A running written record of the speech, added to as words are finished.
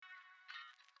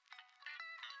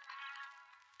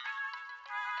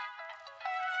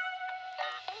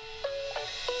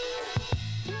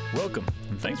Welcome,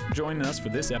 and thanks for joining us for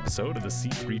this episode of the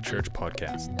C3 Church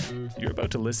Podcast. You're about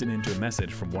to listen into a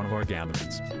message from one of our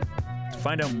gatherings. To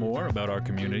find out more about our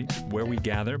community, where we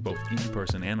gather both in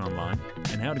person and online,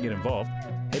 and how to get involved,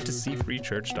 head to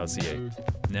c3church.ca.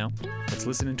 Now, let's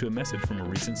listen into a message from a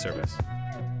recent service.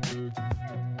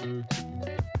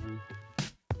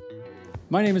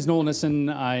 My name is Noel.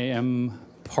 I am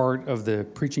part of the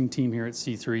preaching team here at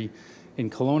C3 in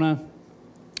Kelowna,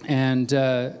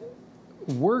 and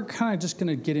we're kind of just going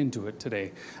to get into it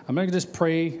today. I'm going to just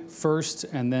pray first,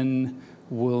 and then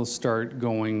we'll start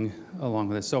going along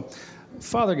with this. So,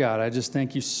 Father God, I just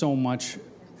thank you so much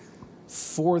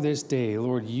for this day.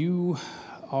 Lord, you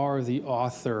are the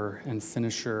author and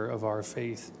finisher of our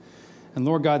faith. And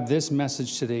Lord God, this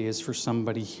message today is for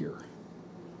somebody here.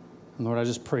 And Lord, I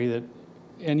just pray that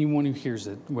anyone who hears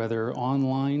it, whether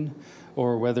online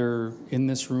or whether in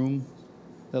this room,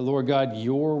 that, Lord God,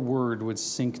 your word would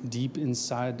sink deep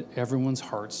inside everyone's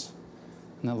hearts.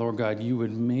 And that, Lord God, you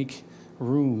would make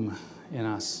room in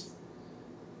us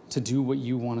to do what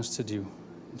you want us to do.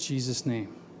 In Jesus'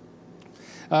 name.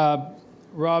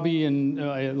 Robbie and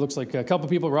it looks like a couple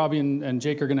people, Robbie and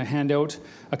Jake, are going to hand out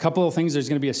a couple of things. There's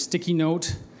going to be a sticky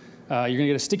note. You're going to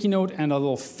get a sticky note and a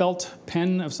little felt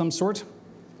pen of some sort.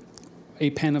 A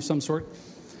pen of some sort.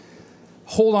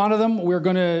 Hold on to them. We're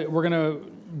gonna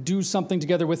do something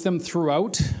together with them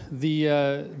throughout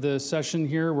the session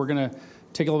here. We're gonna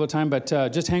take a little bit of time, but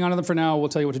just hang on to them for now. We'll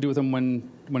tell you what to do with them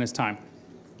when it's time.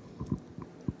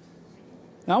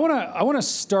 Now I wanna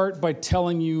start by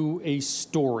telling you a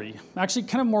story. Actually,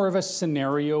 kind of more of a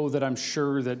scenario that I'm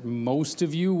sure that most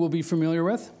of you will be familiar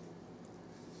with.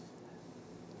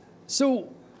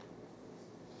 So,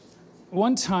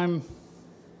 one time,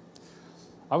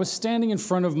 I was standing in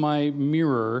front of my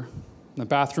mirror, the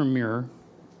bathroom mirror.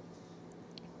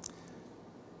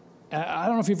 I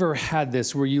don't know if you've ever had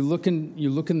this, where you look in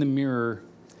the mirror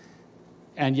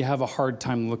and you have a hard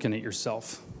time looking at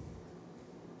yourself.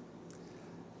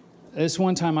 This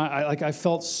one time, I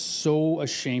felt so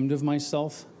ashamed of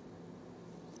myself.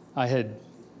 I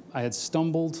had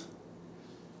stumbled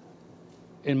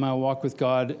in my walk with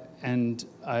God, and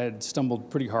I had stumbled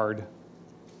pretty hard.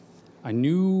 I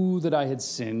knew that I had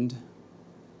sinned.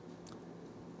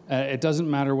 It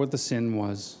doesn't matter what the sin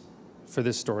was, for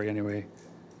this story anyway,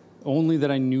 only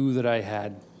that I knew that I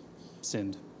had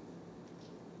sinned.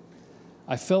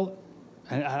 I felt,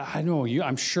 and I know you,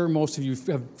 I'm sure most of you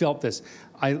have felt this.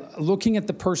 Looking at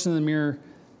the person in the mirror,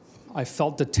 I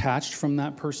felt detached from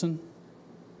that person.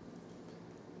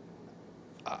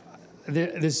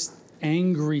 This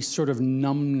angry sort of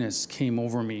numbness came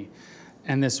over me,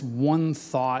 and this one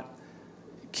thought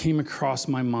came across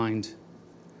my mind.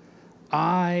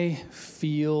 I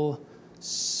feel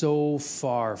so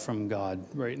far from God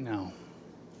right now.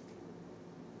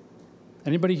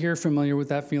 Anybody here familiar with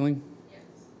that feeling? Yes.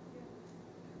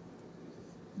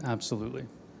 Absolutely.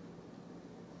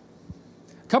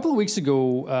 A couple of weeks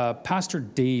ago, Pastor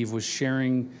Dave was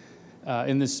sharing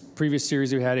in this previous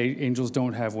series we had, Angels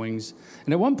Don't Have Wings.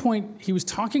 And at one point, he was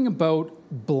talking about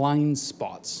blind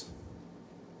spots.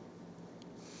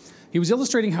 He was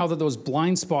illustrating how those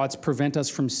blind spots prevent us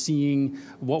from seeing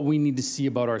what we need to see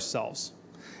about ourselves.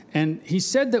 And he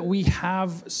said that we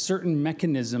have certain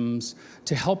mechanisms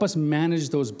to help us manage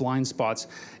those blind spots.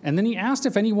 And then he asked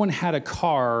if anyone had a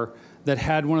car that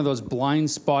had one of those blind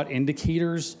spot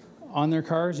indicators on their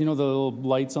cars, you know, the little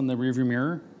lights on the rearview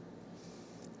mirror.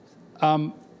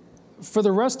 For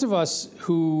the rest of us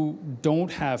who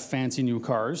don't have fancy new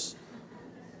cars,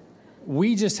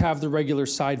 we just have the regular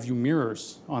side view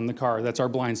mirrors on the car. That's our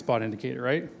blind spot indicator,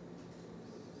 right?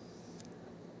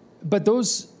 But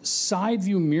those side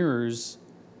view mirrors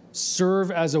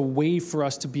serve as a way for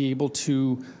us to be able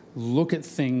to look at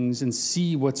things and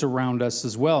see what's around us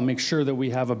as well, make sure that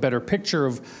we have a better picture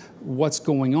of what's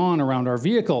going on around our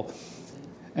vehicle.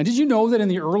 And did you know that in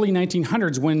the early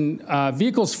 1900s, when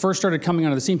vehicles first started coming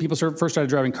onto the scene, people first started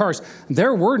driving cars,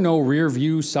 there were no rear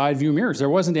view, side view mirrors. There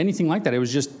wasn't anything like that. It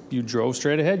was just you drove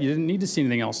straight ahead. You didn't need to see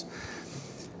anything else.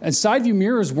 And side view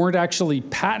mirrors weren't actually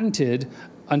patented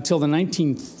until the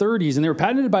 1930s, and they were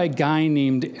patented by a guy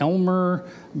named Elmer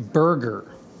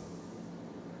Berger.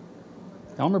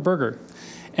 Elmer Berger.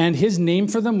 And his name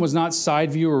for them was not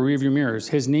side view or rear view mirrors.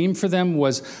 His name for them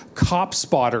was cop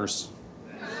spotters.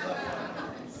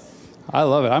 I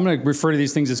love it. I'm going to refer to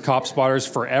these things as cop spotters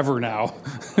forever now.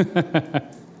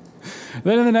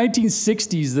 Then in the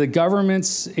 1960s, the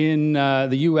governments in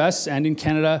the US and in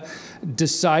Canada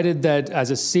decided that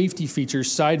as a safety feature,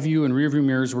 side view and rear view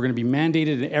mirrors were going to be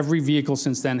mandated, and every vehicle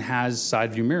since then has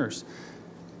side view mirrors.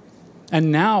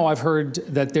 And now I've heard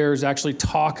that there's actually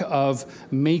talk of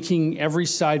making every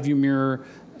side view mirror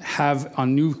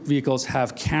on new vehicles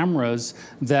have cameras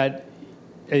that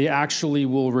it actually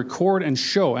will record and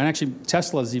show. And actually,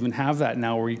 Teslas even have that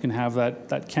now, where you can have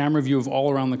that camera view of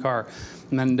all around the car.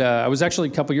 And I was actually,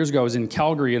 a couple years ago, I was in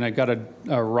Calgary, and I got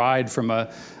a ride from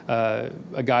a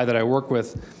guy that I work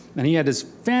with. And he had this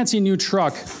fancy new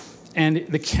truck, and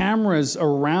the cameras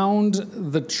around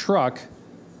the truck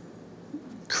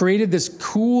created this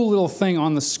cool little thing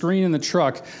on the screen in the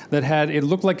truck that it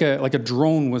looked like a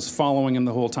drone was following him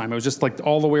the whole time. It was just like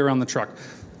all the way around the truck.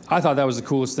 I thought that was the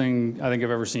coolest thing I think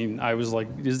I've ever seen. I was like,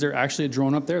 is there actually a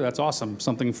drone up there? That's awesome.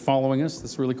 Something following us?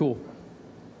 That's really cool.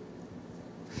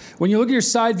 When you look at your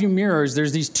side view mirrors,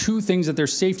 there's these two things that they're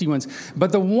safety ones.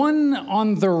 But the one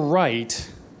on the right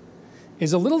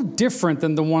is a little different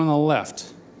than the one on the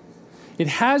left. It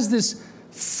has this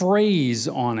phrase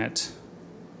on it.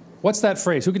 What's that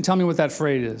phrase? Who can tell me what that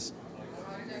phrase is?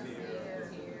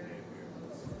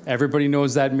 Everybody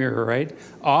knows that mirror, right?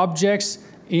 Objects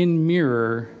in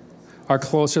mirror are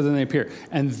closer than they appear.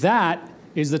 And that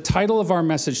is the title of our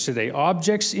message today.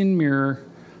 Objects in mirror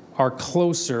are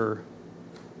closer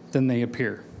than they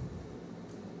appear.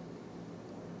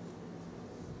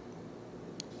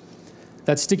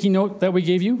 That sticky note that we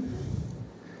gave you,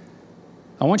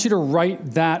 I want you to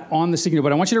write that on the sticky note,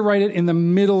 but I want you to write it in the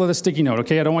middle of the sticky note,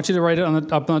 okay? I don't want you to write it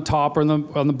up on the top or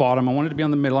on the bottom. I want it to be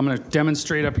on the middle. I'm going to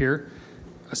demonstrate up here,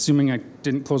 assuming I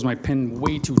didn't close my pen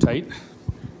way too tight.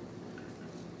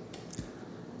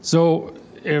 So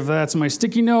if that's my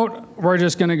sticky note, we're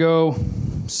just going to go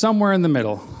somewhere in the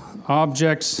middle.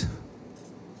 Objects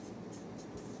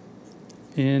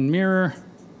in mirror.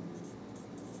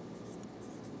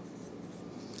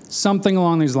 Something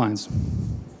along these lines.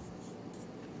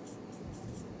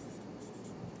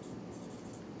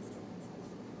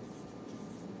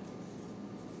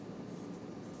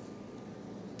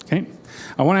 Okay.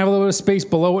 I want to have a little bit of space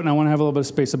below it, and I want to have a little bit of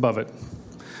space above it.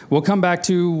 We'll come back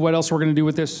to what else we're going to do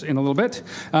with this in a little bit.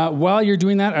 While you're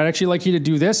doing that, I'd actually like you to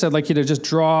do this. I'd like you to just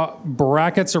draw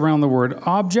brackets around the word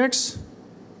objects.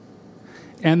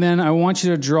 And then I want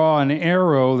you to draw an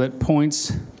arrow that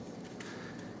points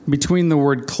between the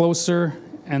word closer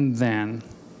and than.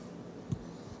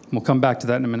 We'll come back to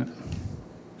that in a minute.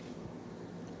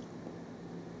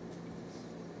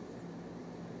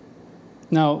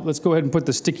 Now, let's go ahead and put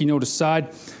the sticky note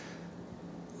aside.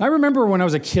 I remember when I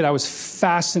was a kid, I was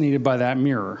fascinated by that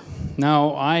mirror.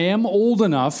 Now, I am old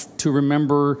enough to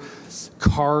remember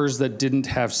cars that didn't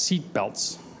have seat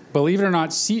belts. Believe it or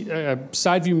not,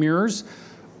 side view mirrors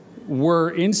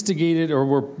were instigated or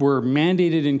were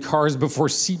mandated in cars before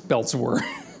seat belts were,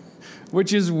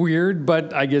 which is weird,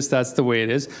 but I guess that's the way it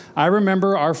is. I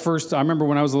remember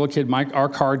when I was a little kid, our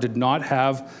car did not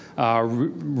have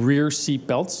rear seat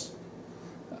belts.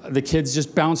 The kids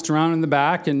just bounced around in the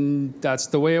back, and that's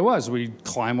the way it was. We'd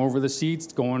climb over the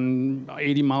seats, going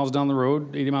 80 miles an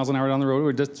hour down the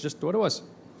road. That's just what it was.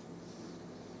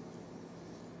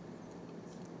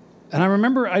 And I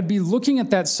remember I'd be looking at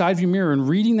that side view mirror and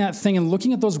reading that thing and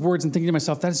looking at those words and thinking to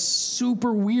myself, that's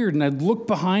super weird. And I'd look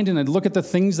behind and I'd look at the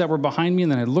things that were behind me,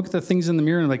 and then I'd look at the things in the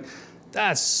mirror and like,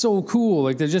 that's so cool.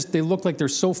 Like they look like they're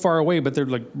so far away, but they're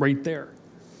like right there.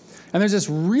 And there's this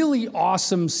really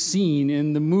awesome scene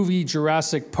in the movie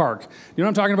Jurassic Park. You know what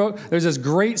I'm talking about? There's this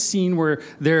great scene where some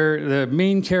of the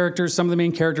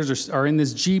main characters are in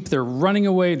this Jeep. They're running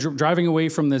away, driving away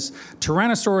from this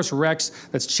Tyrannosaurus Rex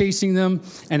that's chasing them.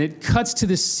 And it cuts to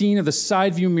this scene of the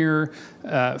side view mirror.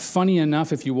 Funny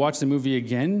enough, if you watch the movie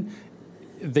again,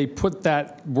 they put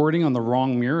that wording on the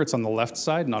wrong mirror. It's on the left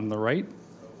side, not on the right.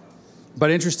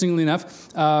 But interestingly enough,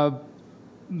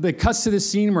 it cuts to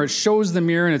this scene where it shows the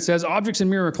mirror and it says, objects in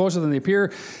mirror are closer than they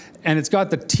appear. And it's got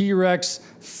the T-Rex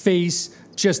face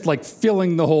just like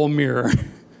filling the whole mirror.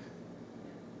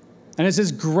 And it's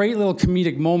this great little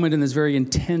comedic moment in this very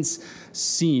intense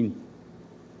scene.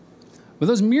 But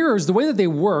those mirrors, the way that they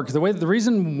work, the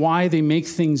reason why they make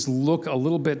things look a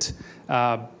little bit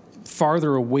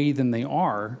farther away than they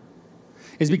are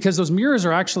is because those mirrors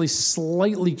are actually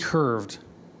slightly curved.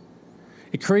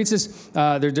 It creates this,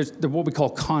 they're what we call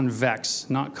convex,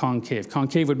 not concave.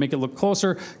 Concave would make it look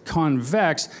closer.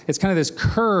 Convex, it's kind of this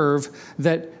curve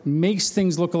that makes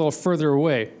things look a little further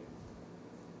away.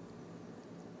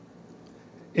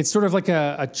 It's sort of like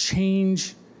a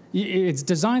change. It's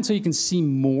designed so you can see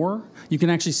more. You can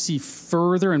actually see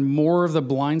further and more of the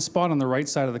blind spot on the right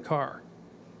side of the car.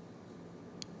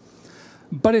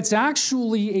 But it's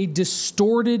actually a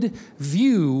distorted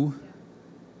view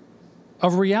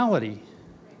of reality.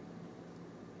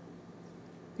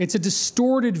 It's a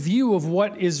distorted view of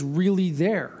what is really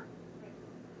there.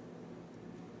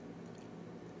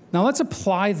 Now let's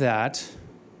apply that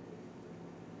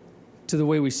to the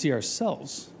way we see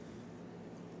ourselves.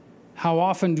 How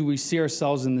often do we see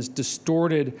ourselves in this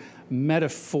distorted,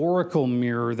 metaphorical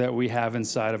mirror that we have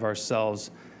inside of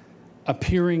ourselves,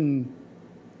 appearing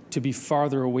to be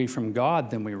farther away from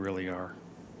God than we really are?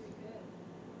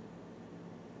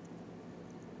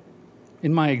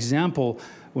 In my example,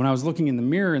 when I was looking in the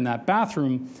mirror in that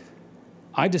bathroom,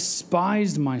 I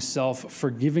despised myself for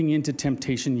giving into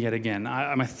temptation yet again.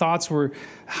 My thoughts were,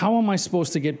 how am I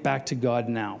supposed to get back to God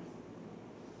now?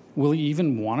 Will he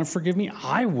even want to forgive me?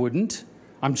 I wouldn't.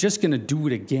 I'm just going to do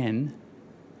it again.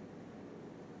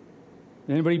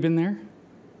 Anybody been there?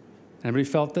 Anybody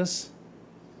felt this?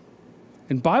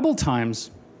 In Bible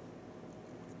times,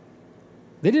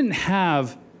 they didn't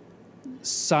have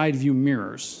side view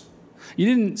mirrors. You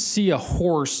didn't see a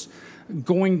horse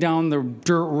going down the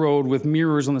dirt road with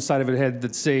mirrors on the side of its head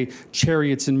that say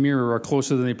chariots and mirror are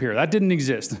closer than they appear. That didn't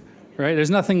exist, right? There's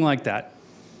nothing like that.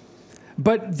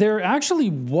 But there actually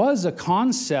was a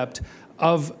concept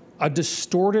of a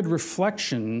distorted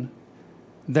reflection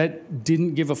that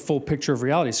didn't give a full picture of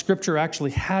reality. Scripture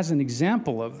actually has an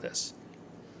example of this.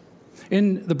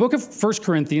 In the book of 1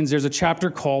 Corinthians, there's a chapter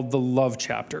called the love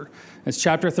chapter. It's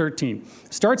chapter 13.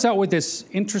 It starts out with this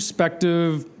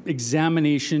introspective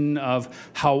examination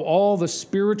of how all the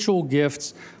spiritual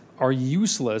gifts are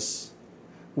useless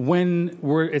when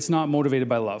it's not motivated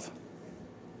by love.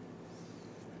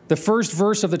 The first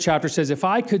verse of the chapter says, if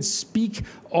I could speak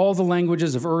all the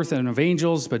languages of earth and of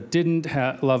angels, but didn't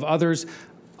love others,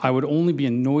 I would only be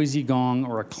a noisy gong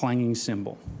or a clanging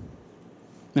cymbal.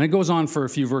 And it goes on for a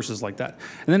few verses like that.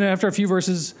 And then after a few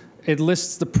verses, it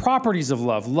lists the properties of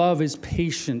love. Love is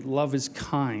patient. Love is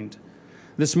kind.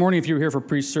 This morning, if you were here for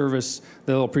pre-service,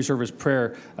 the little pre-service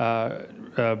prayer,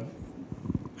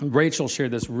 Rachel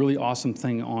shared this really awesome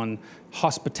thing on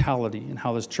hospitality and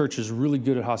how this church is really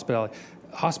good at hospitality.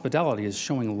 Hospitality is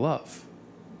showing love,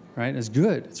 right? It's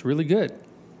good. It's really good.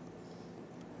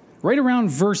 Right around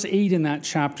verse 8 in that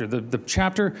chapter, the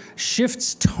chapter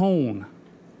shifts tone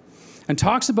and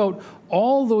talks about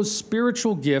all those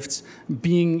spiritual gifts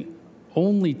being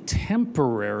only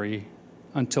temporary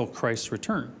until Christ's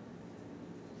return.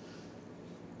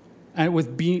 And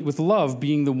with love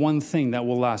being the one thing that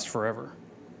will last forever.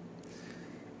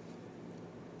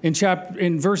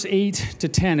 In verse 8 to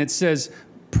 10, it says,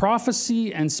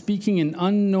 prophecy and speaking in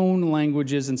unknown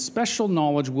languages and special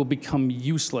knowledge will become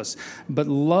useless, but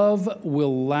love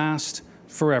will last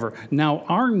forever. Now,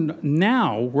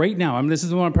 right now, I mean, this is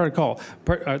the one part I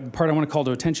want to call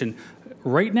to attention.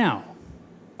 Right now,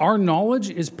 our knowledge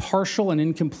is partial and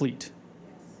incomplete.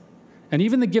 And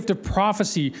even the gift of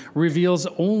prophecy reveals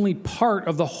only part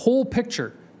of the whole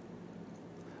picture.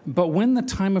 But when the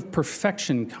time of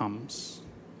perfection comes,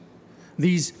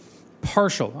 these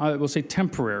partial, I will say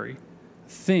temporary,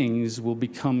 things will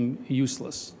become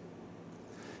useless.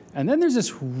 And then there's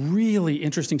this really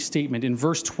interesting statement in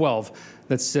verse 12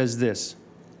 that says this,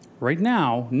 right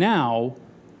now,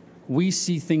 we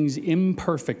see things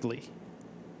imperfectly,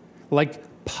 like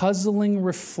puzzling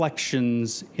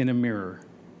reflections in a mirror.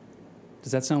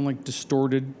 Does that sound like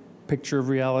distorted picture of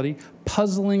reality?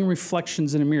 Puzzling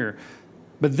reflections in a mirror.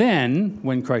 But then,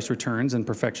 when Christ returns and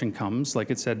perfection comes, like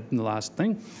it said in the last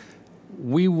thing,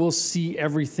 we will see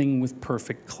everything with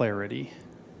perfect clarity.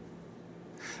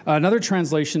 Another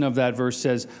translation of that verse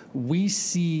says, we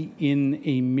see in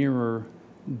a mirror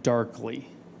darkly.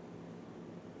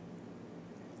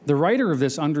 The writer of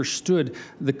this understood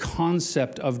the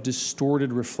concept of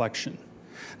distorted reflection.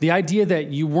 The idea that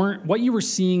what you were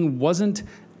seeing wasn't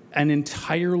an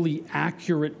entirely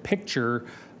accurate picture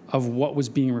of what was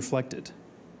being reflected.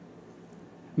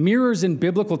 Mirrors in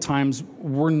biblical times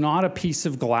were not a piece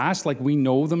of glass like we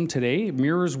know them today.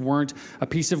 Mirrors weren't a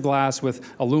piece of glass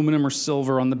with aluminum or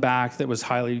silver on the back that was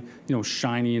highly,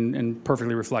 shiny and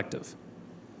perfectly reflective.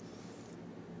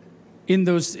 In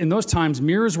those times,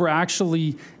 mirrors were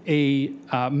actually a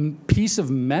piece of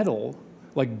metal,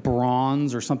 like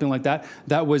bronze or something like that,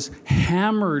 that was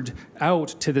hammered out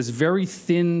to this very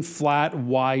thin, flat,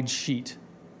 wide sheet.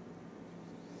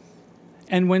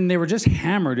 And when they were just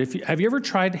hammered, have you ever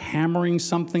tried hammering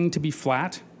something to be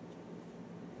flat?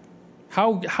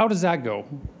 How does that go?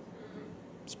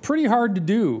 It's pretty hard to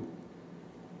do.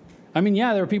 I mean,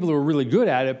 yeah, there are people who are really good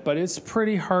at it, but it's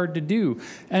pretty hard to do.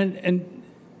 And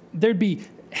there'd be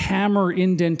hammer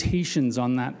indentations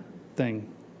on that thing.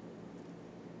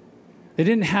 They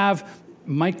didn't have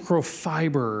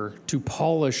microfiber to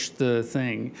polish the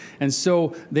thing. And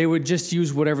so they would just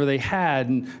use whatever they had,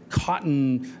 and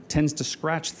cotton tends to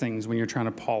scratch things when you're trying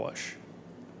to polish.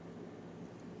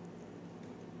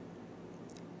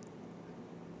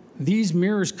 these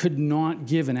mirrors could not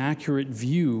give an accurate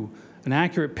view, an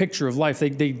accurate picture of life.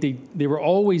 They were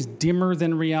always dimmer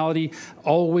than reality,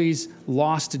 always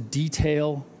lost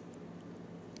detail.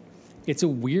 It's a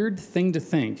weird thing to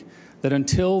think that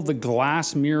until the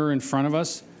glass mirror in front of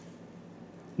us,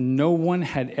 no one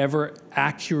had ever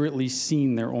accurately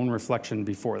seen their own reflection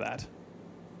before that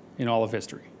in all of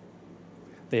history.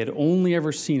 They had only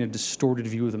ever seen a distorted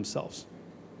view of themselves.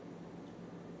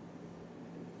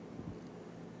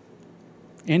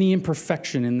 Any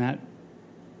imperfection in that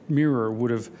mirror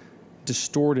would have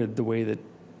distorted the way that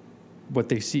what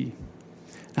they see.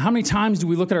 Now, how many times do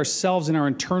we look at ourselves in our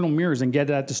internal mirrors and get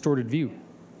that distorted view?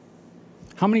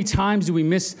 How many times do we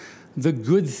miss the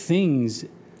good things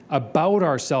about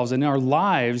ourselves and our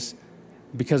lives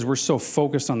because we're so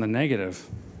focused on the negative?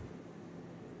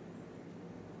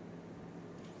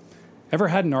 Ever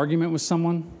had an argument with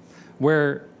someone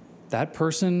where that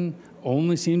person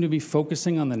only seemed to be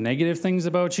focusing on the negative things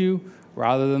about you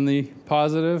rather than the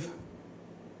positive?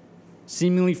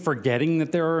 Seemingly forgetting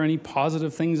that there are any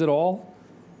positive things at all?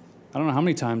 I don't know how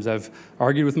many times I've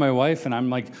argued with my wife and I'm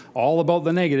like all about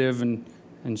the negative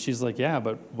and she's like, yeah,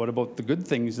 but what about the good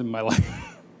things in my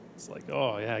life? It's like,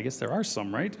 oh yeah, I guess there are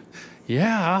some, right?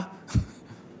 Yeah.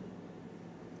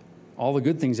 All the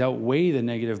good things outweigh the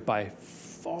negative by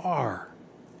far.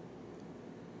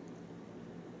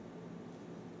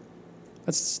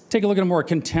 Let's take a look at a more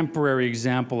contemporary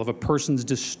example of a person's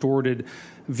distorted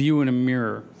view in a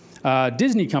mirror.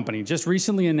 Disney company just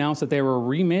recently announced that they were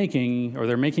remaking, or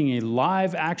they're making a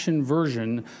live action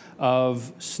version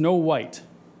of Snow White.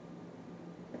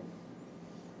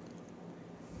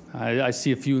 I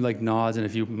see a few like nods and a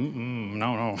few,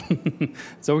 no.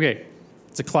 It's okay.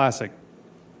 It's a classic.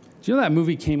 Do you know that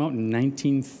movie came out in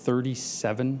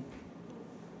 1937?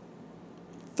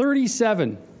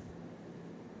 37.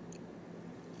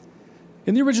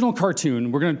 In the original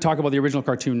cartoon, we're going to talk about the original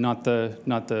cartoon, not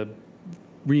the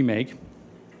remake.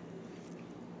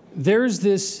 There's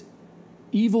this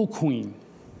evil queen.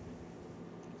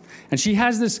 And she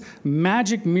has this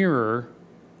magic mirror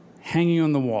hanging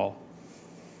on the wall.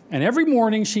 And every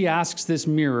morning she asks this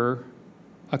mirror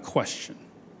a question.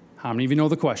 How many of you know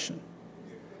the question?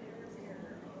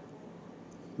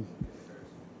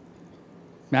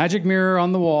 Magic mirror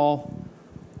on the wall.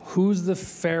 Who's the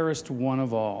fairest one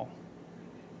of all?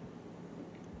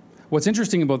 What's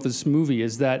interesting about this movie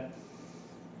is that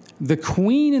the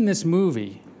queen in this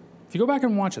movie, if you go back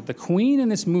and watch it, the queen in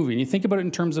this movie, and you think about it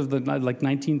in terms of the like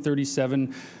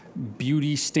 1937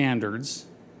 beauty standards,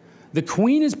 the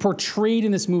queen is portrayed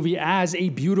in this movie as a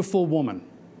beautiful woman.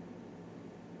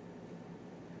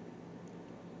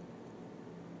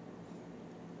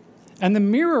 And the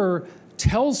mirror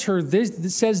tells her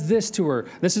this, says this to her.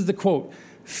 This is the quote: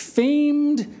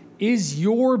 "Famed is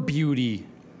your beauty,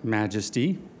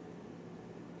 Majesty."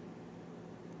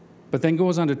 But then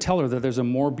goes on to tell her that there's a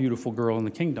more beautiful girl in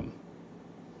the kingdom,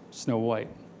 Snow White.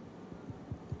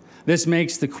 This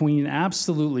makes the queen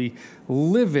absolutely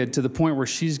livid to the point where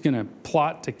she's going to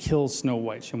plot to kill Snow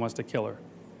White. She wants to kill her.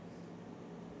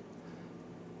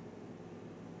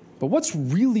 But what's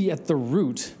really at the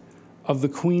root of the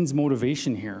queen's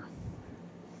motivation here?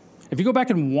 If you go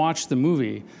back and watch the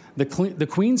movie, the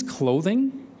queen's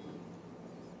clothing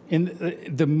in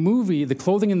the movie, the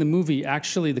clothing in the movie,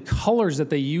 actually the colors that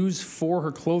they use for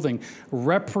her clothing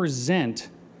represent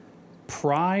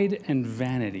pride and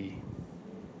vanity.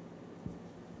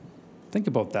 Think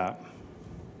about that.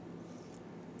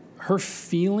 Her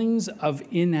feelings of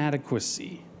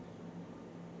inadequacy.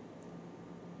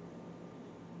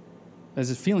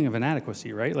 There's a feeling of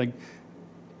inadequacy, right? Like,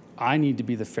 I need to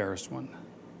be the fairest one.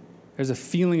 There's a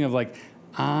feeling of like,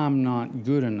 I'm not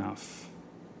good enough.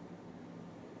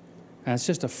 And it's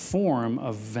just a form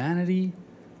of vanity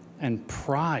and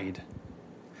pride.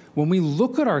 When we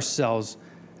look at ourselves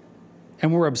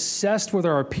and we're obsessed with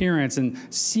our appearance and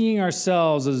seeing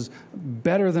ourselves as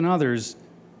better than others,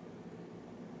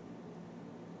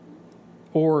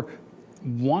 or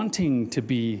wanting to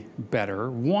be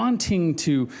better, wanting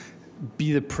to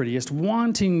be the prettiest,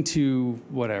 wanting to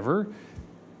whatever,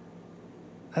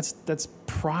 that's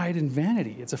pride and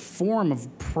vanity. It's a form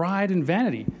of pride and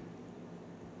vanity.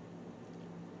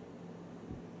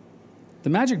 The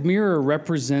magic mirror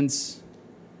represents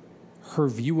her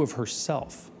view of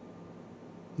herself.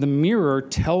 The mirror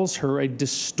tells her a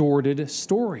distorted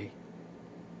story.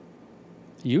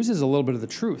 It uses a little bit of the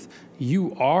truth.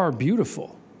 You are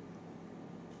beautiful.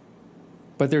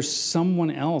 But there's someone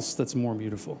else that's more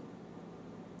beautiful.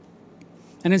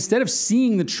 And instead of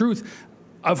seeing the truth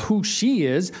of who she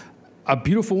is, a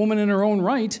beautiful woman in her own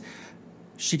right,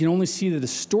 she can only see the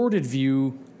distorted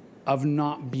view of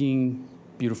not being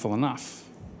beautiful enough.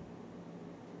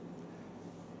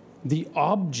 The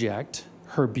object,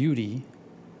 her beauty,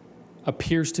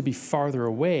 appears to be farther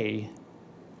away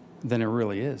than it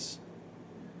really is.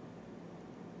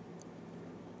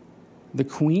 The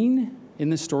queen in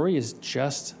this story is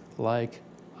just like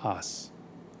us.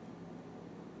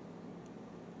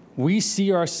 We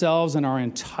see ourselves and our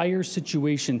entire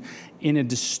situation in a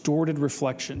distorted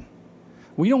reflection.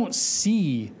 We don't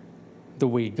see the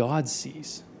way God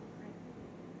sees.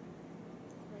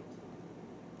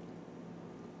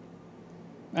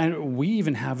 And we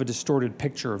even have a distorted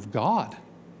picture of God.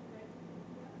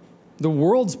 The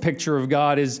world's picture of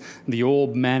God is the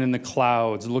old man in the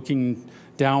clouds looking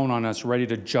down on us, ready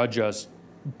to judge us.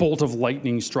 Bolt of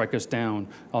lightning strike us down.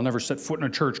 I'll never set foot in a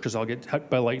church because I'll get hit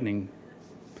by lightning.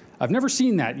 I've never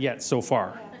seen that yet so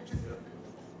far.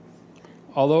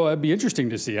 Although it'd be interesting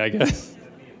to see, I guess.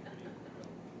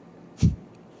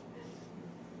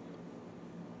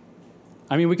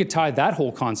 I mean, we could tie that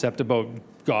whole concept about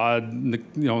God,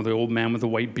 the old man with the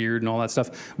white beard and all that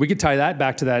stuff. We could tie that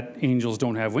back to that angels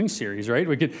don't have wings series, right?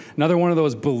 We could another one of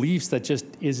those beliefs that just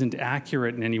isn't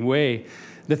accurate in any way.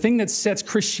 The thing that sets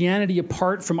Christianity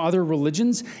apart from other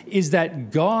religions is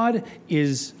that God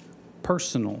is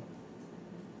personal.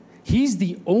 He's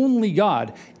the only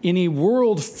God in a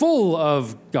world full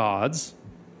of gods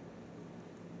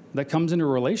that comes into a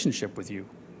relationship with you.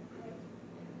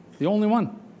 The only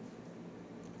one.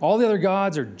 All the other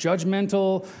gods are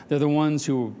judgmental. They're the ones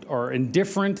who are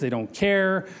indifferent. They don't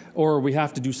care. Or we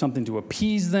have to do something to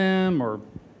appease them. And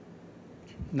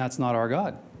that's not our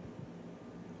God.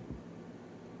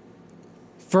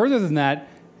 Further than that,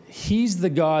 he's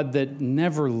the God that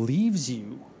never leaves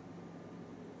you.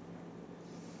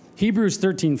 Hebrews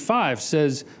 13:5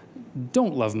 says,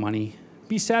 don't love money.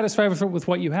 Be satisfied with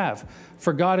what you have.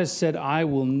 For God has said, I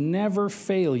will never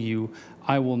fail you.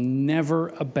 I will never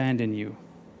abandon you.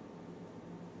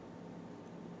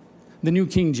 The New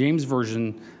King James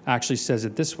Version actually says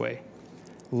it this way.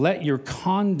 Let your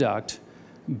conduct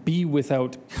be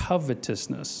without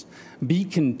covetousness. Be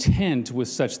content with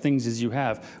such things as you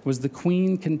have. Was the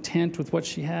queen content with what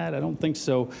she had? I don't think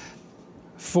so.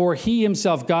 For he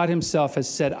himself, God himself, has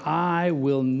said, I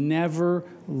will never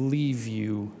leave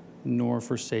you nor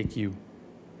forsake you.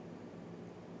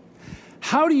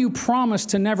 How do you promise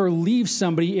to never leave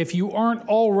somebody if you aren't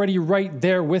already right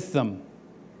there with them?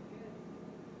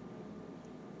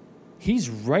 He's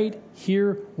right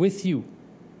here with you.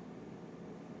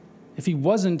 If he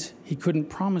wasn't, he couldn't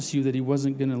promise you that he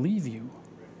wasn't going to leave you.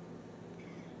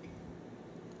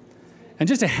 And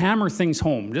just to hammer things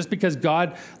home, just because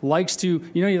God likes to,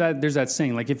 there's that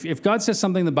saying, like if God says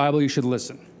something in the Bible, you should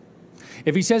listen.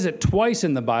 If he says it twice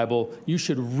in the Bible, you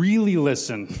should really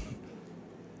listen.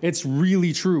 It's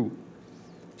really true.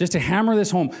 Just to hammer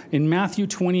this home, in Matthew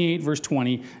 28, verse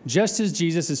 20, just as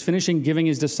Jesus is finishing giving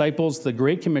his disciples the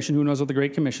Great Commission, who knows what the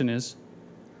Great Commission is?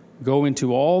 Go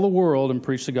into all the world and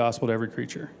preach the gospel to every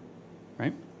creature,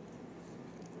 right?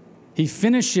 He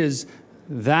finishes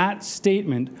that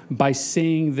statement by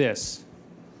saying this,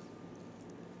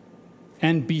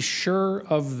 and be sure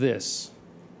of this,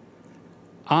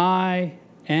 I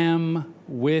am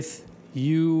with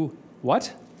you,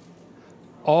 what?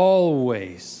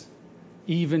 Always,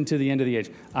 even to the end of the age.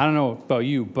 I don't know about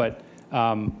you, but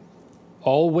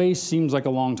always seems like a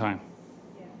long time.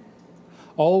 Yeah.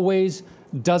 Always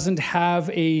doesn't have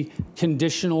a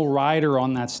conditional rider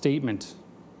on that statement.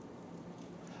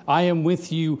 I am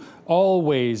with you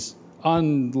always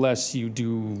unless you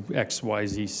do X, Y,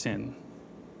 Z sin.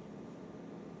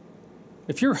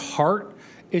 If your heart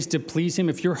is to please him,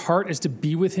 if your heart is to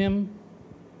be with him,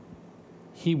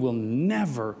 he will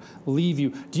never leave you.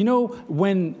 Do you know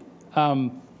when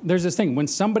there's this thing, when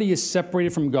somebody is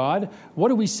separated from God, what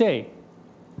do we say?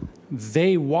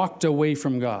 They walked away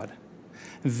from God.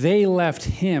 They left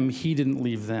him, he didn't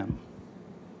leave them.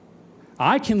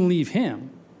 I can leave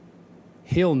him.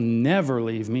 He'll never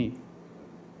leave me.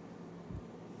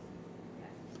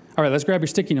 All right, let's grab your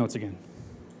sticky notes again.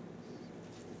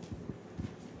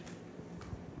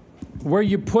 Where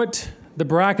you put the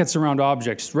brackets around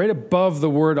objects, right above the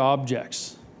word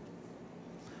objects,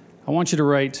 I want you to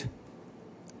write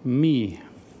me.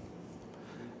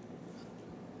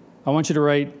 I want you to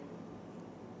write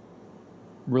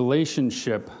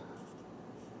relationship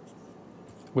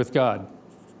with God.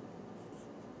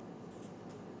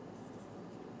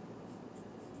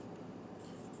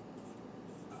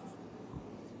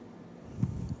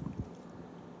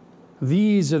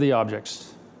 These are the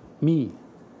objects. Me.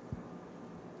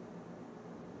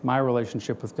 My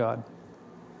relationship with God.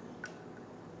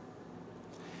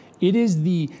 It is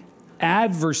the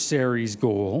adversary's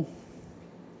goal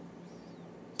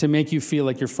to make you feel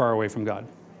like you're far away from God,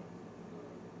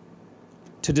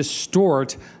 to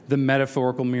distort the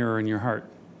metaphorical mirror in your heart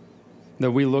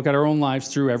that we look at our own lives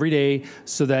through every day,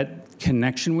 so that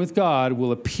connection with God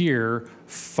will appear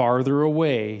farther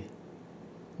away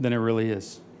than it really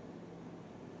is.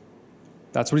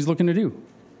 That's what he's looking to do.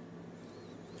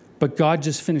 But God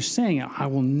just finished saying, I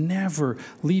will never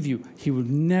leave you. He will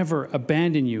never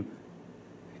abandon you.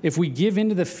 If we give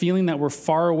into the feeling that we're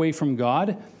far away from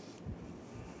God,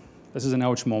 this is an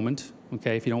ouch moment,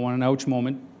 okay? If you don't want an ouch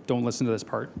moment, don't listen to this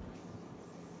part.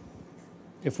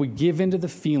 If we give into the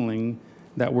feeling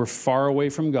that we're far away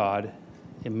from God,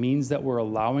 it means that we're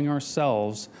allowing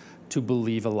ourselves to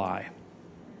believe a lie.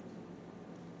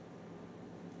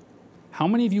 How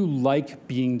many of you like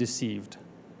being deceived?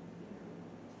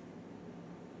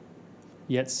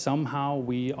 Yet somehow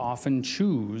we often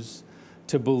choose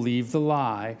to believe the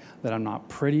lie that I'm not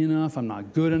pretty enough, I'm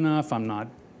not good enough, I'm not...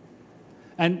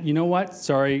 And you know what?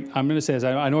 Sorry, I'm going to say this.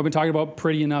 I know I've been talking about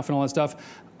pretty enough and all that stuff.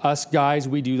 Us guys,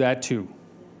 we do that too.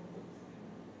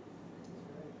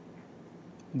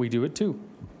 We do it too.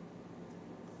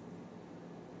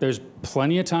 There's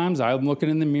plenty of times I'm looking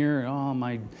in the mirror, oh,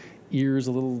 my ear's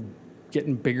a little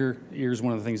getting bigger. Ear's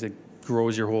one of the things that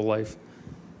grows your whole life.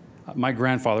 My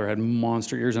grandfather had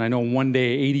monster ears, and I know one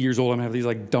day, 80 years old, I'm going to have these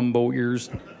like Dumbo ears.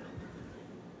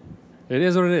 It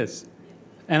is what it is.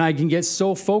 And I can get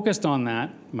so focused on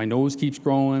that, my nose keeps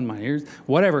growing, my ears,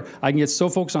 whatever, I can get so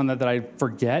focused on that that I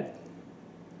forget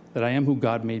that I am who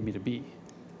God made me to be.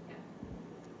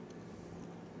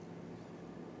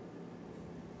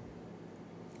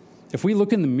 If we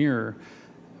look in the mirror,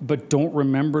 but don't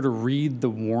remember to read the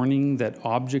warning that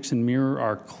objects in mirror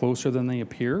are closer than they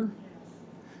appear,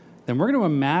 then we're going to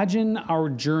imagine our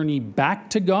journey back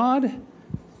to God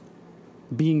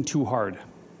being too hard.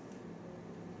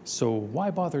 So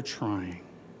why bother trying?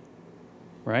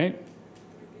 Right?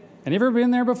 And you ever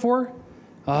been there before?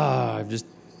 I've just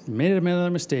made another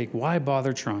mistake. Why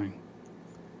bother trying?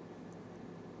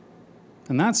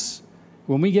 And that's,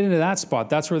 when we get into that spot,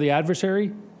 that's where the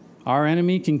adversary, our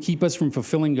enemy, can keep us from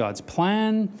fulfilling God's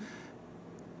plan.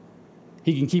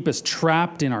 He can keep us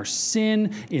trapped in our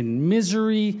sin, in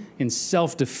misery, in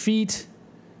self-defeat,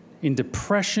 in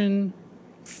depression,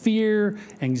 fear,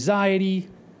 anxiety,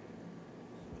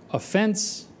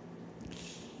 offense.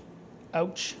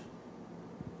 Ouch.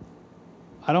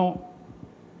 I don't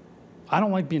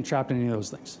like being trapped in any of those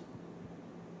things.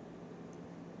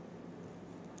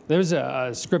 There's a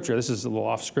scripture, this is a little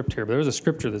off script here, but there's a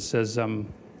scripture that says,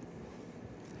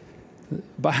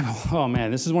 Bible, oh man,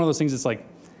 this is one of those things that's like,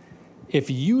 if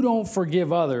you don't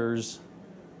forgive others,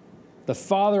 the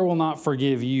Father will not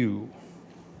forgive you.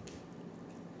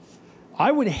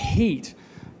 I would hate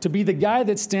to be the guy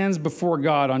that stands before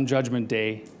God on Judgment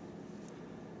Day.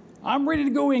 I'm ready to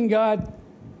go in, God.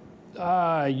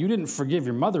 You didn't forgive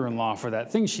your mother-in-law for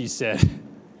that thing she said.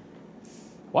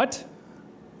 What?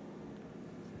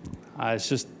 It's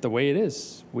just the way it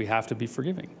is. We have to be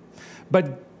forgiving.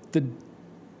 But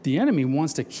the enemy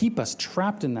wants to keep us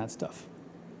trapped in that stuff.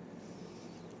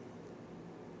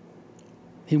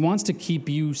 He wants to keep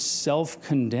you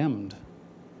self-condemned.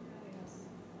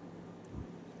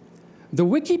 The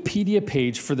Wikipedia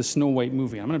page for the Snow White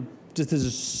movie, this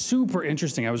is super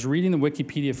interesting. I was reading the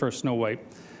Wikipedia for Snow White,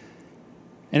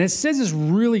 and it says this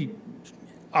really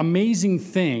amazing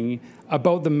thing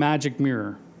about the magic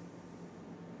mirror.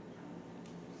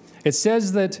 It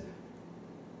says that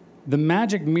the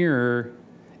magic mirror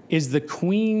is the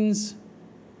queen's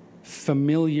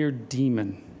familiar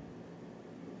demon,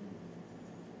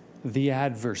 the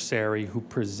adversary who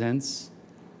presents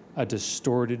a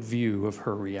distorted view of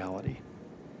her reality,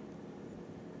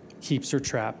 keeps her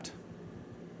trapped.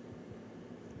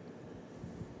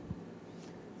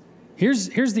 Here's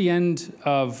the end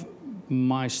of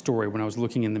my story when I was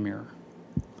looking in the mirror.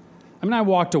 I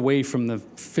walked away from the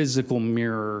physical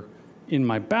mirror in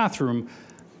my bathroom,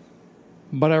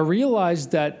 but I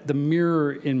realized that the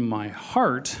mirror in my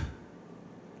heart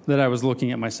that I was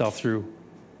looking at myself through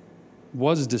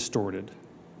was distorted.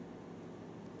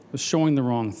 It was showing the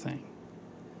wrong thing.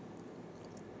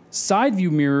 Side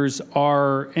view mirrors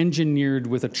are engineered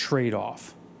with a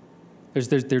trade-off.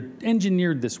 They're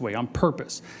engineered this way on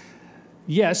purpose.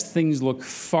 Yes, things look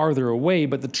farther away,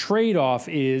 but the trade-off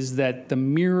is that the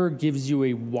mirror gives you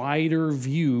a wider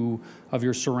view of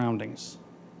your surroundings.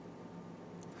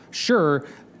 Sure,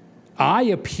 I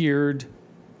appeared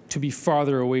to be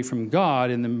farther away from God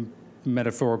in the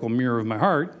metaphorical mirror of my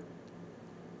heart,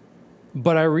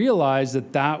 but I realized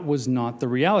that that was not the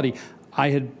reality.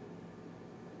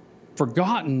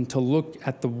 forgotten to look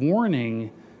at the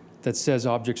warning that says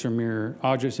objects in mirror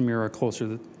are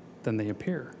closer than they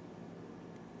appear.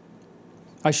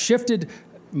 I shifted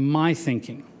my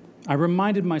thinking. I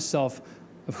reminded myself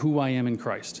of who I am in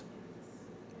Christ.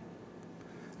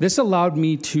 This allowed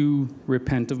me to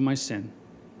repent of my sin,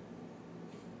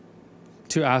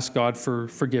 to ask God for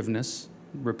forgiveness.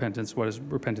 Repentance, what is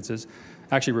repentance is?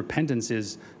 Actually, repentance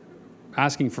is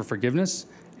asking for forgiveness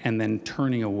and then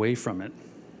turning away from it,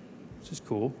 which is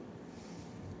cool.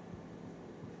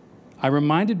 I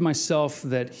reminded myself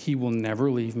that he will never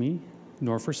leave me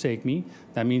nor forsake me.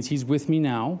 That means he's with me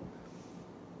now.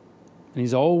 And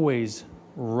he's always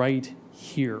right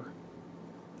here.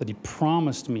 That he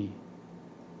promised me.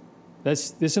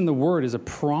 This in the Word is a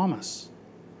promise.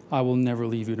 I will never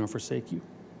leave you nor forsake you.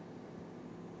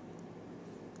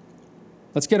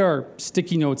 Let's get our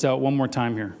sticky notes out one more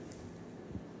time here.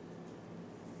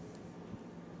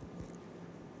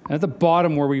 And at the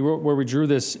bottom where we drew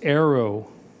this arrow,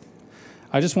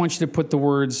 I just want you to put the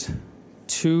words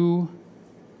to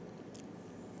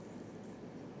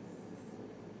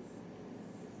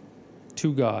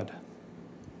God.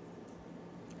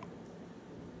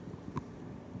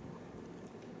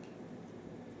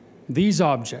 These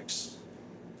objects,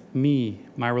 me,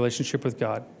 my relationship with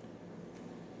God,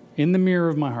 in the mirror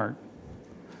of my heart,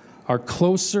 are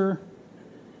closer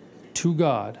to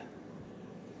God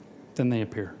than they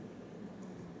appear.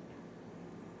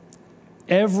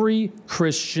 Every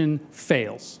Christian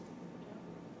fails.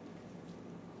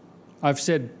 I've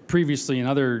said previously in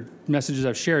other messages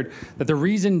I've shared that the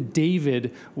reason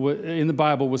David in the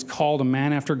Bible was called a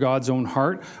man after God's own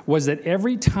heart was that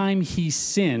every time he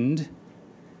sinned,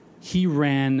 he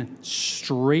ran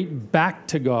straight back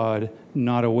to God,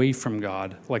 not away from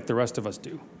God, like the rest of us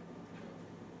do.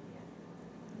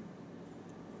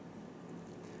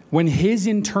 When his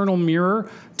internal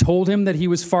mirror told him that he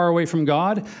was far away from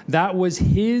God, that was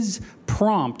his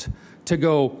prompt to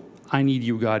go, I need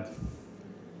you, God.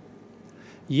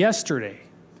 Yesterday,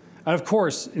 and of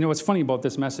course, what's funny about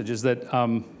this message is that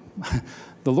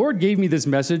the Lord gave me this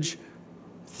message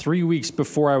 3 weeks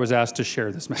before I was asked to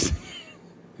share this message.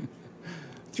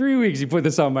 3 weeks, he put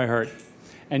this on my heart.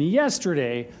 And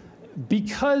yesterday,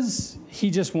 because he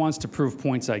just wants to prove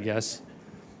points, I guess,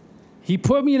 he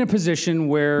put me in a position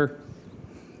where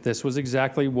this was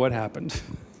exactly what happened.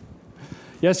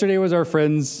 Yesterday was our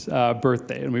friend's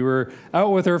birthday, and we were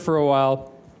out with her for a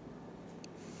while.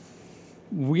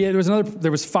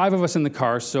 There was 5 of us in the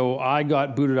car, so I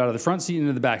got booted out of the front seat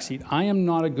into the back seat. I am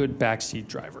not a good backseat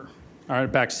driver, or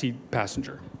backseat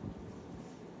passenger.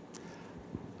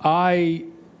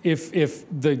 If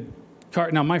the car,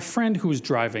 now my friend who's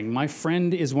driving, my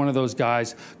friend is one of those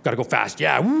guys, gotta go fast.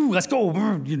 Yeah, woo, let's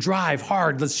go, you drive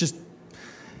hard.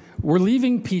 We're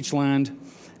leaving Peachland,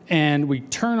 and we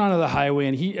turn onto the highway,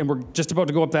 and we're just about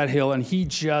to go up that hill, and he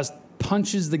just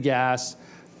punches the gas,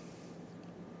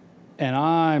 and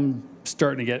I'm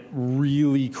starting to get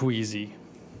really queasy.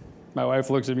 My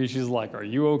wife looks at me, she's like, are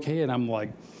you okay? And I'm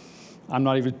like, I'm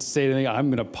not even saying anything. I'm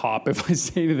going to pop if I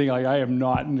say anything. Like, I am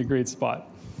not in a great spot.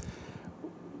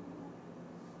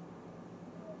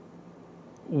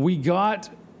 We got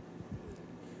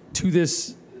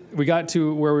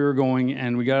to where we were going,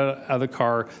 and we got out of the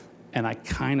car, and I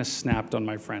kind of snapped on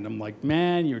my friend. I'm like,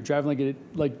 man, you're driving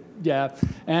yeah.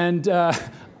 And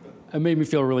it made me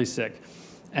feel really sick.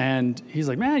 And he's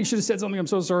like, man, you should have said something. I'm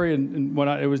so sorry. And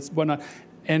whatnot. It was whatnot.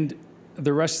 And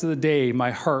the rest of the day,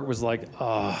 my heart was like,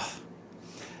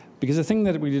 because the thing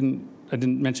that I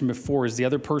didn't mention before is the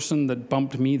other person that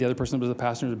bumped me, the other person that was the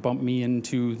passenger that bumped me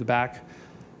into the back,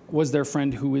 was their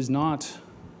friend who is not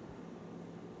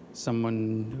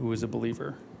someone who is a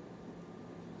believer.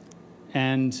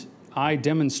 And I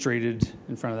demonstrated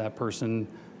in front of that person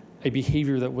a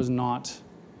behavior that was not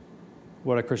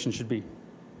what a Christian should be.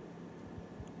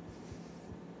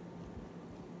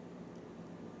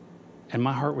 And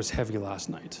my heart was heavy last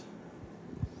night.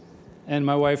 And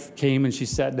my wife came and she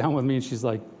sat down with me and she's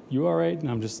like, you all right? And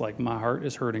I'm just like, my heart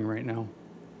is hurting right now.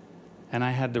 And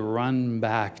I had to run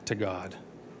back to God.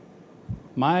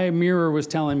 My mirror was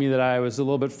telling me that I was a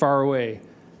little bit far away,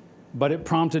 but it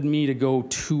prompted me to go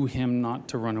to him, not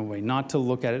to run away, not to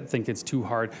look at it and think it's too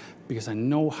hard, because I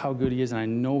know how good he is and I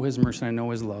know his mercy and I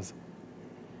know his love.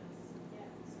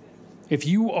 If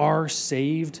you are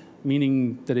saved,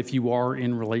 meaning that if you are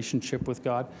in relationship with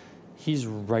God, he's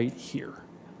right here.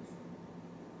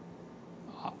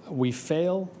 We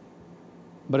fail,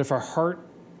 but if our heart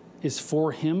is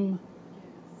for him,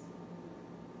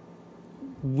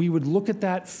 we would look at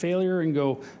that failure and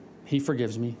go, he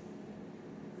forgives me.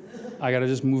 I got to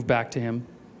just move back to him.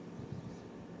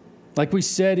 Like we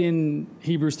said in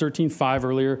Hebrews 13:5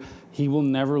 earlier, he will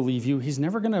never leave you. He's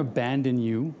never going to abandon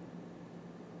you.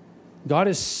 God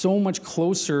is so much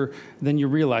closer than you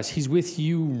realize. He's with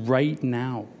you right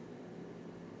now.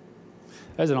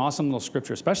 That's an awesome little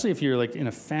scripture, especially if you're like in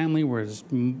a family where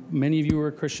many of you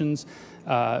are Christians,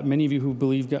 many of you who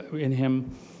believe in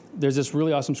him. There's this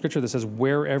really awesome scripture that says,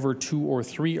 wherever 2 or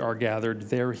 3 are gathered,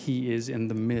 there he is in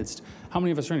the midst. How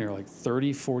many of us are in here? Like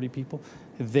 30, 40 people?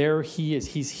 There he is.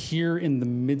 He's here in the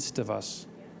midst of us.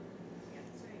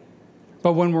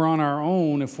 But when we're on our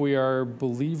own, if we are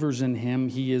believers in him,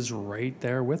 he is right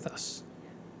there with us.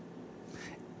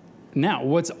 Now,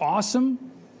 what's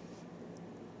awesome,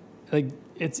 like,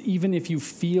 it's even if you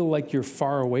feel like you're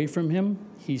far away from him,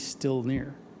 he's still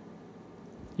near.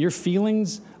 Your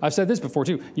feelings, I've said this before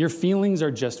too, your feelings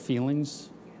are just feelings.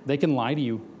 They can lie to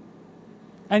you.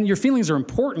 And your feelings are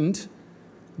important,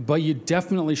 but you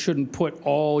definitely shouldn't put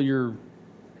all your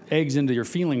eggs into your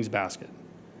feelings basket.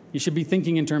 You should be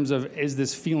thinking in terms of, is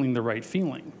this feeling the right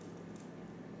feeling?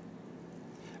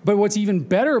 But what's even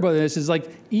better about this is, like,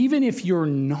 even if you're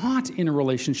not in a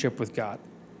relationship with God,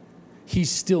 he's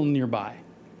still nearby.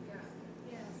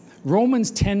 Yes.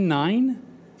 Romans 10:9,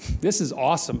 this is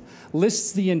awesome,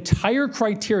 lists the entire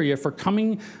criteria for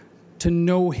coming to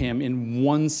know him in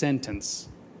one sentence.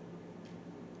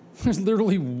 There's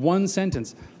literally one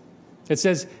sentence. It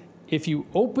says, if you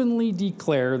openly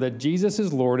declare that Jesus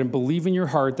is Lord and believe in your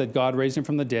heart that God raised him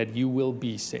from the dead, you will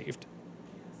be saved.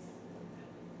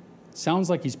 Sounds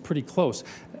like he's pretty close.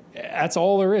 That's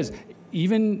all there is.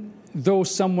 Even though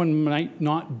someone might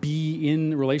not be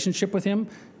in a relationship with him,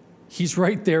 he's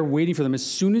right there waiting for them. As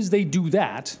soon as they do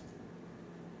that,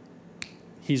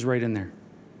 he's right in there.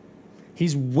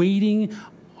 He's waiting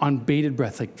on bated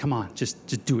breath, like, come on,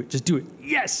 just do it. Just do it.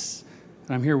 Yes.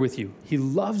 And I'm here with you. He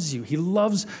loves you. He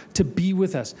loves to be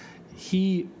with us.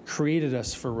 He created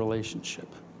us for relationship.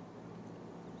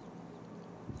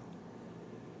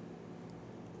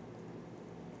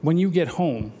 When you get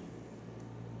home,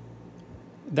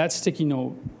 that sticky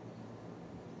note,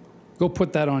 go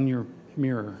put that on your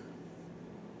mirror.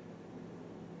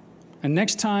 And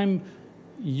next time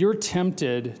you're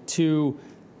tempted to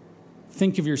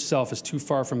think of yourself as too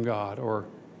far from God, or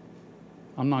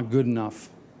I'm not good enough,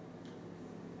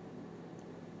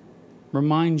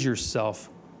 remind yourself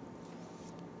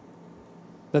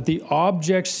that the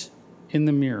objects in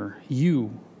the mirror,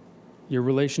 your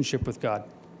relationship with God,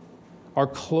 are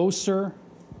closer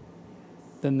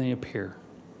than they appear.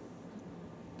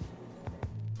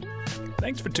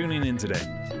 Thanks for tuning in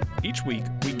today. Each week,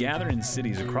 we gather in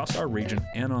cities across our region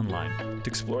and online to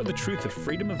explore the truth of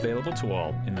freedom available to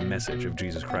all in the message of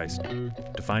Jesus Christ.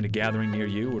 To find a gathering near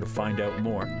you or to find out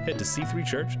more, head to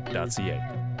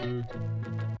c3church.ca.